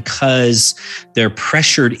it's because they're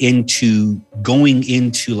pressured into going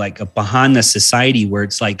into like a Bahana society where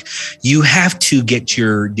it's like, you have to get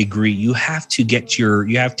your degree, you have to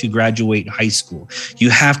graduate high school, you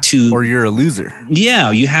have to, or you're a loser.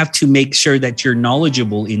 Yeah, you have to make sure that you're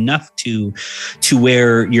knowledgeable enough to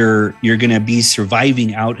where you're going to be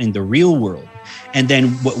surviving out in the real world. And then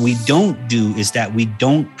what we don't do is that we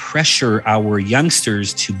don't pressure our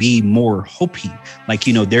youngsters to be more Hopi. Like,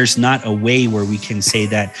 you know, there's not a way where we can say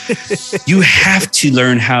that you have to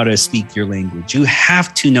learn how to speak your language. You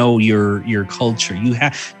have to know your culture.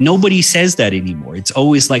 Nobody says that anymore. It's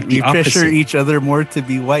always like the opposite. We pressure each other more to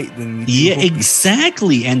be white than we do. Yeah, Hopi.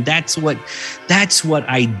 exactly. And that's what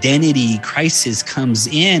identity crisis comes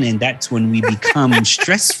in. And that's when we become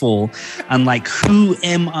stressful on like, who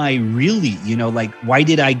am I really? You know, like, why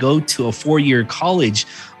did I go to a 4-year college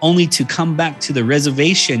only to come back to the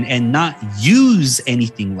reservation and not use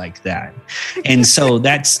anything like that? And so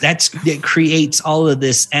that creates all of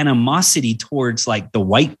this animosity towards like the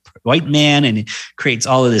white man, and it creates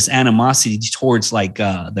all of this animosity towards like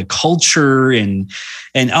the culture, and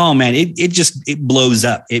oh man, it blows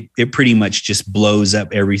up. It pretty much just blows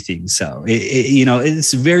up everything. So you know,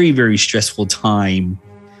 it's a very, very stressful time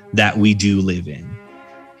that we do live in.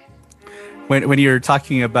 When you're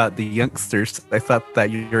talking about the youngsters, I thought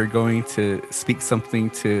that you were going to speak something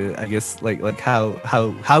to, I guess, like how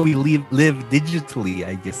we live digitally,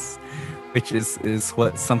 I guess, which is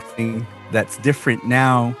what something that's different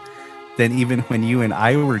now than even when you and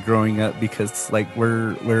I were growing up, because like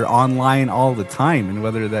we're online all the time, and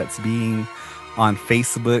whether that's being on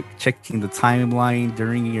Facebook, checking the timeline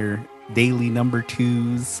during your daily number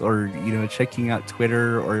 2s, or, you know, checking out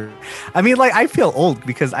Twitter, or I mean, like, I feel old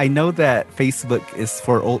because I know that Facebook is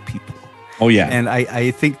for old people. Oh yeah. And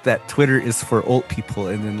I think that Twitter is for old people,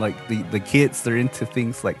 and then like the kids, they're into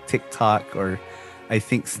things like TikTok, or I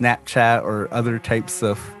think Snapchat, or other types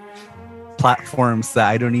of platforms that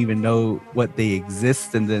I don't even know what they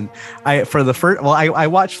exist. And then I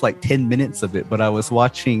watched like 10 minutes of it, but I was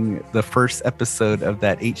watching the first episode of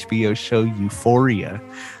that HBO show Euphoria.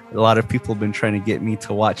 A lot of people have been trying to get me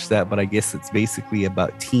to watch that, but I guess it's basically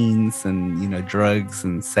about teens and, you know, drugs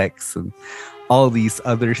and sex and all these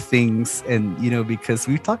other things. And, you know, because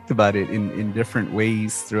we've talked about it in different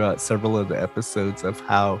ways throughout several of the episodes of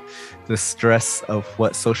how the stress of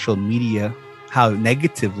what social media, how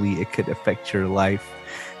negatively it could affect your life.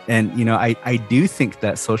 And, you know, I do think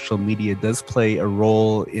that social media does play a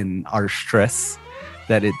role in our stress,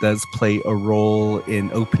 that it does play a role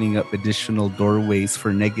in opening up additional doorways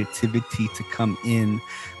for negativity to come in.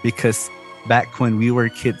 Because back when we were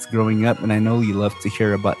kids growing up, and I know you love to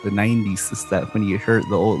hear about the 90s, is that when you heard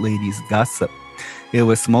the old ladies gossip, it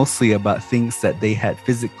was mostly about things that they had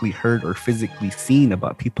physically heard or physically seen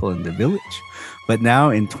about people in the village. But now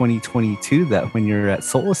in 2022, that when you're at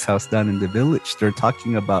Soul's house down in the village, they're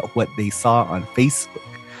talking about what they saw on Facebook.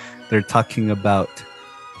 They're talking about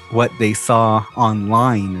what they saw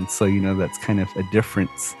online. And so, you know, that's kind of a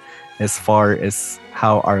difference as far as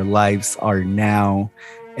how our lives are now,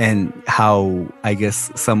 and how, I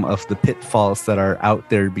guess, some of the pitfalls that are out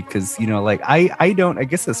there. Because, you know, like I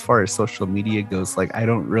guess as far as social media goes, like I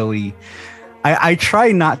don't really, I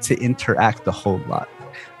try not to interact a whole lot.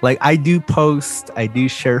 Like I do post, I do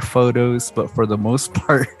share photos, but for the most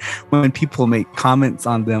part, when people make comments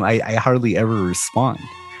on them, I hardly ever respond.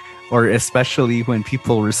 Or especially when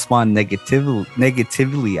people respond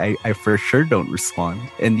negatively, I for sure don't respond.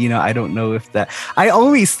 And, you know, I don't know if that, I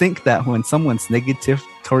always think that when someone's negative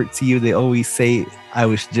towards you, they always say, I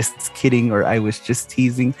was just kidding, or I was just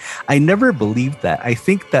teasing. I never believed that. I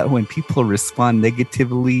think that when people respond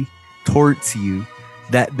negatively towards you,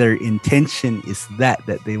 that their intention is that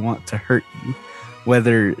they want to hurt you,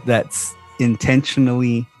 whether that's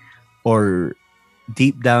intentionally or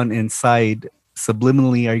deep down inside,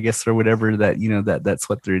 subliminally, I guess, or whatever, that, you know, that's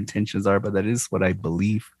what their intentions are. But that is what I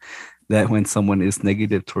believe, that when someone is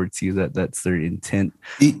negative towards you, that's their intent.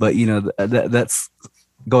 But that's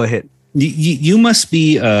go ahead. You must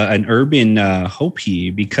be an urban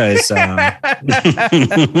Hopi because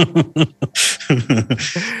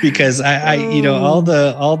because I all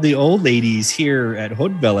the old ladies here at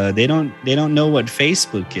Hodbella, they don't know what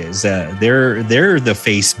Facebook is. They're the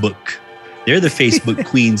Facebook. They're the Facebook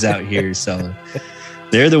queens out here, so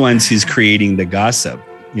they're the ones who's creating the gossip.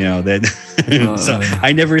 That so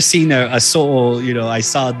I never seen a soul. I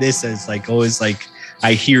saw this as like always like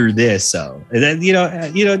I hear this. So then you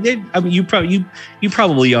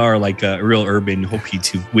probably are like a real urban Hopi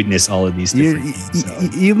to witness all of these different things. So.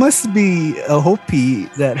 You must be a Hopi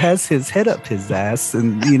that has his head up his ass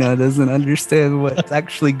and doesn't understand what's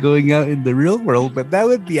actually going out in the real world. But that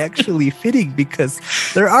would be actually fitting because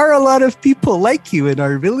there are a lot of people like you in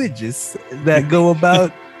our villages that go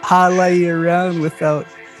about halai around without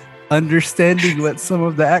understanding what some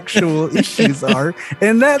of the actual issues are,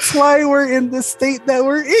 and that's why we're in the state that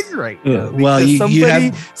we're in right now. Well,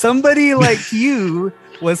 somebody like you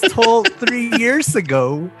was told 3 years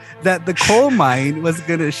ago that the coal mine was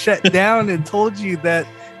going to shut down and told you that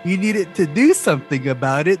you needed to do something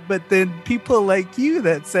about it, but then people like you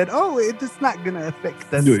that said, "Oh, it's not going to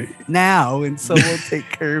affect us now, and so we'll take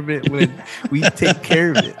care of it when we take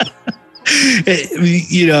care of it."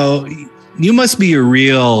 You must be a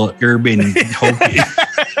real urban Hopi.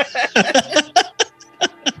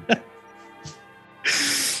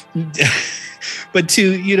 But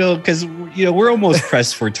because we're almost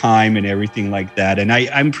pressed for time and everything like that, and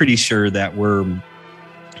I'm pretty sure that we're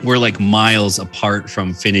like miles apart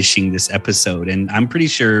from finishing this episode, and I'm pretty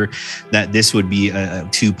sure that this would be a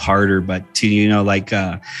two-parter. But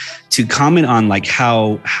to comment on like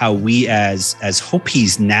how we as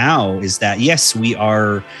Hopis now is that yes, we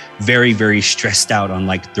are very, very stressed out on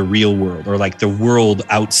like the real world or like the world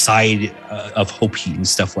outside of Hopi and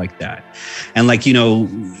stuff like that. And like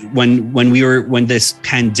when this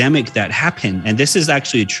pandemic that happened, and this is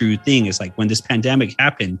actually a true thing, is like when this pandemic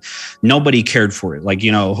happened, nobody cared for it. Like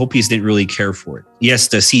Hopis didn't really care for it. Yes,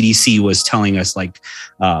 the CDC was telling us like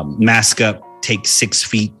mask up, take 6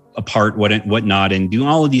 feet apart, whatnot, and do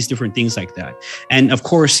all of these different things like that. And of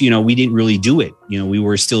course, we didn't really do it. We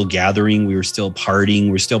were still gathering, we were still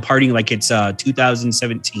partying, like it's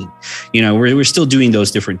 2017. We're still doing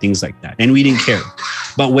those different things like that, and we didn't care.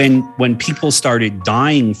 But when people started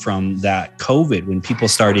dying from that COVID, when people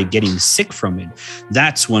started getting sick from it,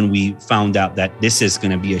 that's when we found out that this is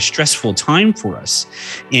going to be a stressful time for us.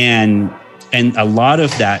 And a lot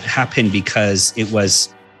of that happened because it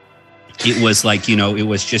was like, it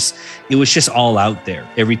was just all out there.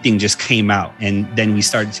 Everything just came out. And then we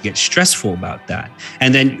started to get stressful about that.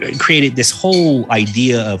 And then it created this whole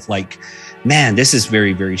idea of like, man, this is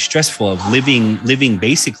very, very stressful of living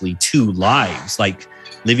basically two lives, like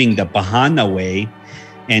living the Bahana way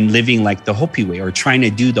and living like the Hopi way, or trying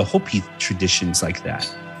to do the Hopi traditions like that.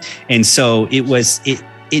 And so it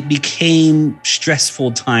became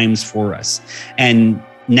stressful times for us. And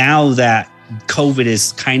now that COVID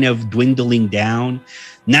is kind of dwindling down,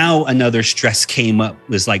 now another stress came up,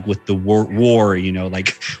 was like with the war,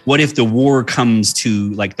 like what if the war comes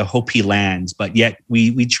to like the Hopi lands? But yet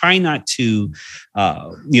we try not to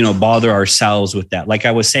bother ourselves with that. Like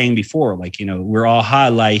I was saying before, like we're all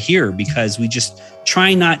halai here because we just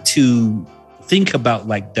try not to think about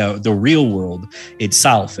like the real world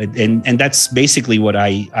itself, and that's basically what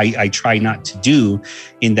I try not to do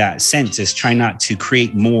in that sense, is try not to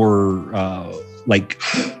create more like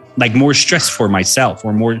more stress for myself,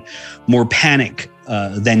 or more panic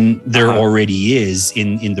than there already is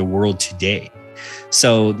in the world today.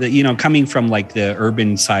 So coming from like the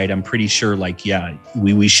urban side, I'm pretty sure like, yeah,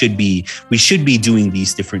 we should be doing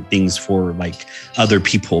these different things for like other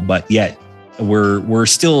people, but yet we're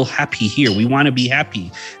still happy here. We want to be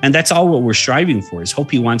happy, and that's all what we're striving for, is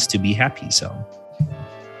Hopi wants to be happy. So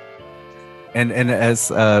and as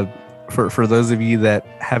for those of you that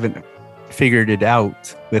haven't figured it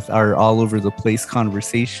out with our all over the place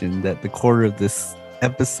conversation, that the core of this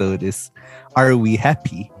episode is, are we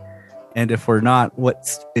happy? And if we're not,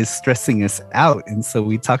 what is stressing us out? And so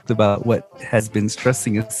we talked about what has been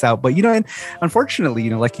stressing us out. But, and unfortunately,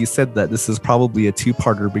 like you said, that this is probably a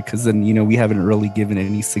two-parter, because then, we haven't really given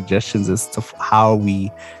any suggestions as to how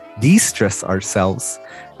we de-stress ourselves.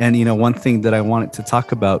 And, one thing that I wanted to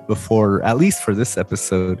talk about before, at least for this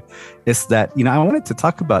episode, is that, I wanted to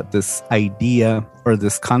talk about this idea or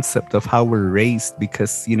this concept of how we're raised,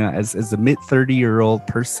 because, as a mid-30-year-old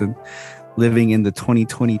person living in the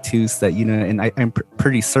 2022s, that, and I'm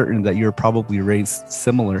pretty certain that you're probably raised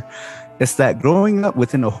similar, It's that growing up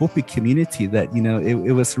within a Hopi community that, you know,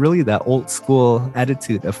 it was really that old school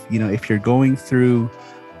attitude of, you know, if you're going through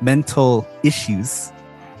mental issues,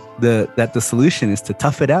 that the solution is to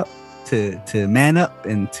tough it out, to man up,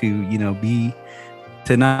 and to, you know,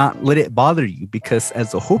 to not let it bother you. Because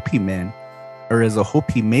as a Hopi man or as a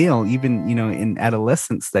Hopi male, even, you know, in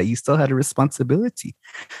adolescence, that you still had a responsibility,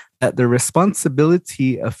 that the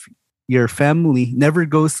responsibility of your family never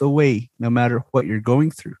goes away, no matter what you're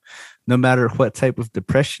going through, no matter what type of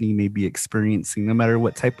depression you may be experiencing, no matter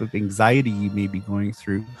what type of anxiety you may be going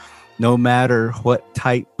through, no matter what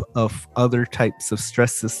type of other types of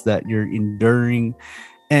stresses that you're enduring.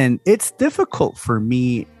 And it's difficult for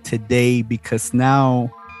me today because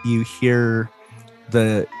now you hear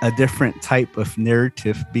a different type of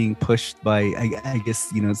narrative being pushed by, I guess,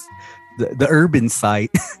 you know, the urban side,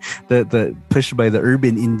 the pushed by the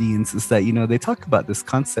urban Indians, is that, you know, they talk about this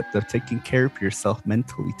concept of taking care of yourself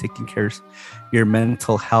mentally, taking care of your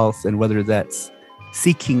mental health, and whether that's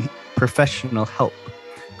seeking professional help,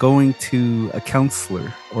 going to a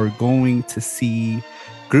counselor, or going to see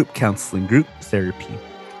group counseling, group therapy,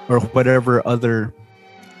 or whatever other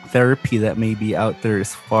therapy that may be out there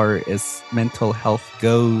as far as mental health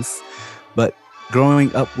goes. But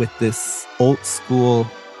growing up with this old school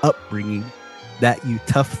upbringing, that you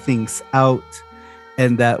tough things out,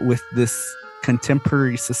 and that with this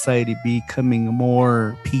contemporary society becoming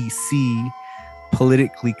more PC,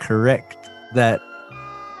 politically correct, that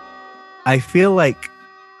I feel like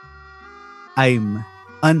I'm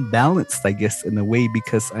unbalanced, I guess, in a way,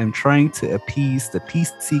 because I'm trying to appease the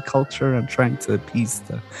PC culture. I'm trying to appease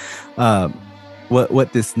the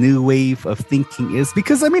what this new wave of thinking is,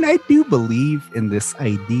 because I mean, I do believe in this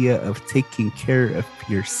idea of taking care of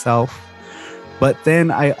yourself, but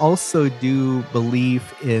then I also do believe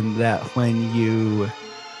in that when you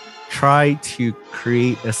try to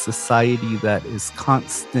create a society that is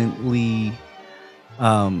constantly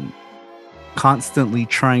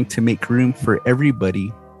trying to make room for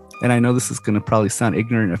everybody. And I know this is going to probably sound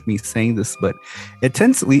ignorant of me saying this, but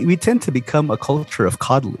we tend to become a culture of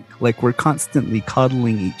coddling. Like, we're constantly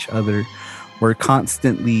coddling each other. We're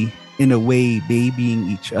constantly, in a way, babying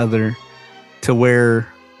each other to where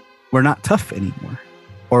we're not tough anymore,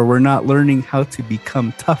 or we're not learning how to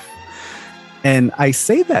become tough. And I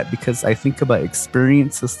say that because I think about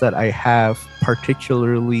experiences that I have,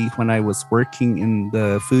 particularly when I was working in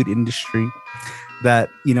the food industry,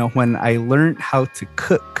 that, you know, when I learned how to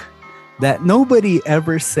cook, that nobody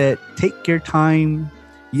ever said, take your time,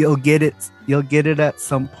 you'll get it at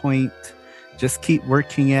some point, just keep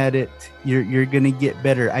working at it, you're gonna get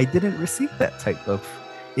better. I didn't receive that type of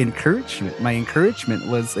encouragement. My encouragement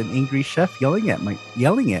was an angry chef yelling at me,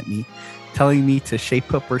 telling me to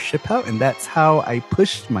shape up or ship out. And that's how I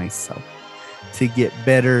pushed myself to get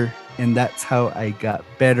better, and that's how I got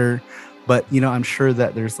better. But, you know, I'm sure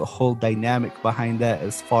that there's a whole dynamic behind that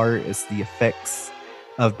as far as the effects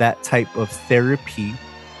of that type of therapy.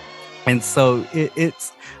 And so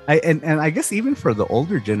I guess even for the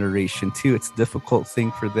older generation too, it's a difficult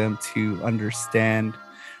thing for them to understand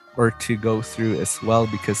or to go through as well,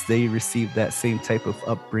 because they received that same type of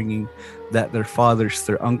upbringing, that their fathers,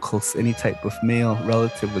 their uncles, any type of male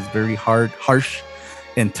relative was very harsh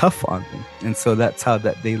and tough on them. And so that's how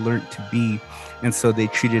that they learned to be. And so they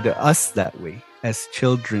treated us that way as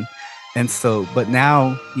children. And so, but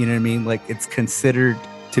now, you know what I mean? Like, it's considered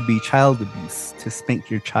to be child abuse to spank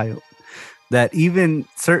your child. That even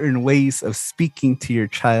certain ways of speaking to your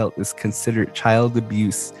child is considered child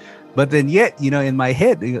abuse. But then yet, you know, in my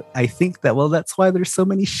head, I think that, well, that's why there's so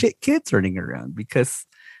many shit kids running around, because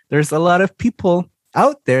there's a lot of people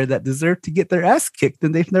out there that deserve to get their ass kicked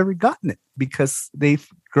and they've never gotten it because they've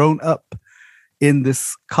grown up in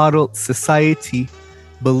this coddled society,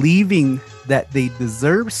 believing that they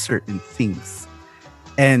deserve certain things.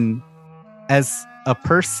 And as a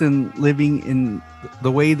person living in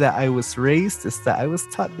the way that I was raised, is that I was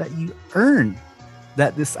taught that you earn,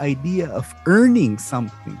 that this idea of earning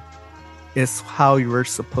something is how you were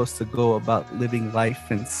supposed to go about living life.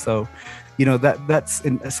 And so, you know,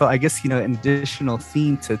 so I guess, you know, an additional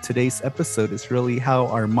theme to today's episode is really how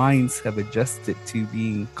our minds have adjusted to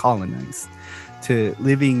being colonized, to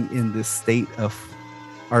living in this state of,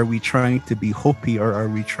 are we trying to be Hopi or are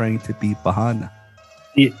we trying to be Bahana?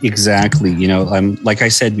 Exactly. You know, like I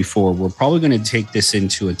said before, we're probably going to take this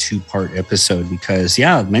into a 2-part episode because,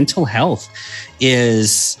 yeah, mental health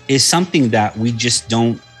is something that we just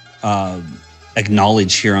don't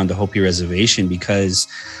acknowledge here on the Hopi Reservation, because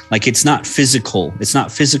like it's not physical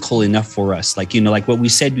enough for us. Like, like what we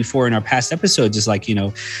said before in our past episodes is like,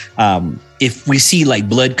 if we see like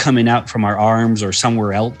blood coming out from our arms or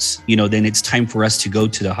somewhere else, then it's time for us to go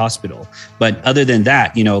to the hospital. But other than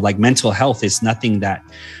that, like mental health is nothing that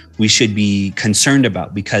we should be concerned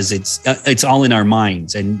about, because it's all in our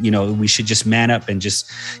minds, and we should just man up and just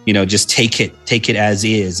take it as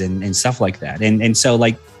is and stuff like that. And so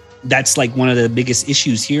like that's like one of the biggest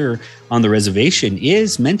issues here on the reservation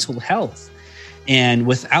is mental health. And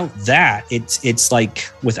without that, it's like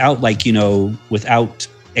without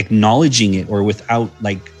acknowledging it, or without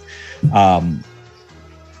like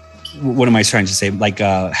what am I trying to say? Like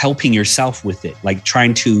helping yourself with it, like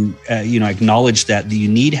trying to, acknowledge that you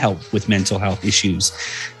need help with mental health issues,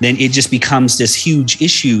 then it just becomes this huge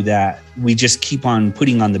issue that we just keep on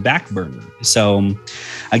putting on the back burner. So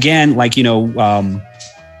again, like, and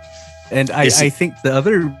I think the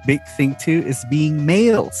other big thing too is being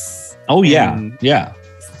males. Oh yeah. Yeah.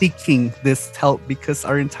 Seeking this help, because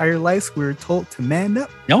our entire lives we were told to man up.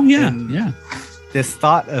 Oh yeah. Yeah. This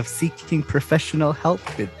thought of seeking professional help,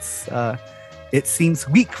 it seems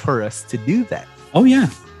weak for us to do that. Oh yeah.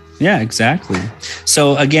 Yeah, exactly.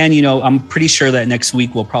 So again, I'm pretty sure that next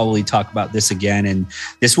week we'll probably talk about this again, and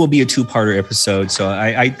this will be a 2-parter episode. So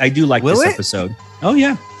I do like this episode. Oh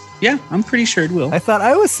yeah. Yeah, I'm pretty sure it will. I thought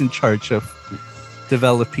I was in charge of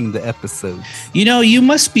developing the episodes. You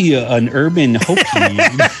must be an urban Hopi.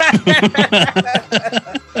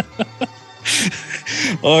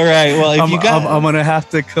 All right. Well, if I'm gonna have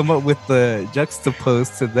to come up with the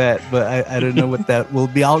juxtapose to that, but I don't know what that will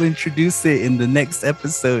be. I'll introduce it in the next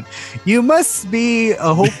episode. You must be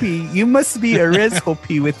a Hopi. You must be a Res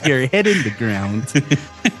Hopi with your head in the ground,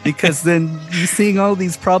 because then you seeing all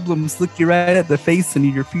these problems look you right at the face and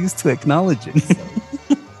you refuse to acknowledge it. So.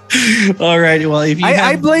 All right. Well, if you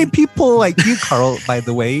I blame people like you, Carl, by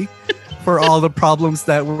the way, for all the problems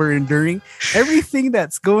that we're enduring. Everything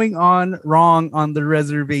that's going on wrong on the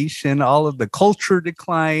reservation, all of the culture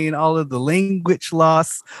decline, all of the language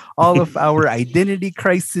loss, all of our identity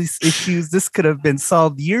crisis issues, this could have been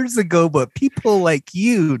solved years ago, but people like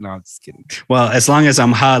you, no, I'm just kidding. Well, as long as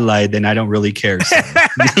I'm halai, then I don't really care. So.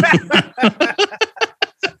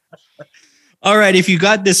 All right. If you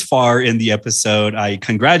got this far in the episode, I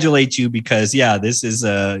congratulate you, because this is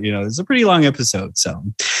it's a pretty long episode. So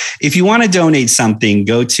if you want to donate something,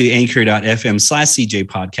 go to anchor.fm/CJ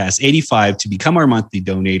Podcast 85 to become our monthly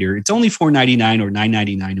donator. It's only $4.99 or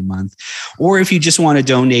 $9.99 a month. Or if you just want to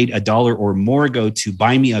donate $1 or more, go to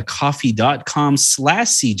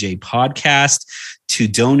buymeacoffee.com/CJ Podcast to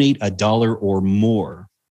donate $1 or more.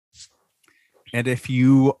 And if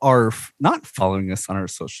you are not following us on our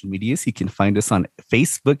social medias, you can find us on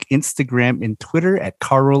Facebook, Instagram, and Twitter at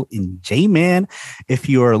Carl and J-Man. If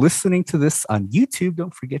you are listening to this on YouTube,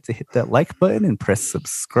 don't forget to hit that like button and press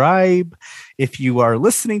subscribe. If you are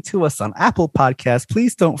listening to us on Apple Podcasts,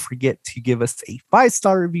 please don't forget to give us a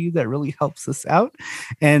 5-star review. That really helps us out.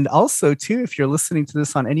 And also, too, if you're listening to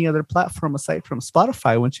this on any other platform aside from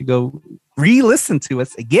Spotify, why don't you go re-listen to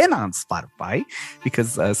us again on Spotify,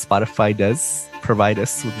 because Spotify does provide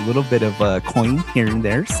us with a little bit of a coin here and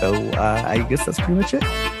there. So I guess that's pretty much it.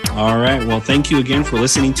 All right. Well, thank you again for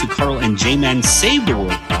listening to Carl and J-Man Save the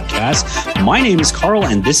World podcast. My name is Carl,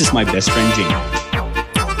 and this is my best friend,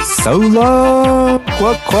 J-Man. So long.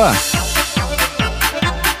 Qua, qua.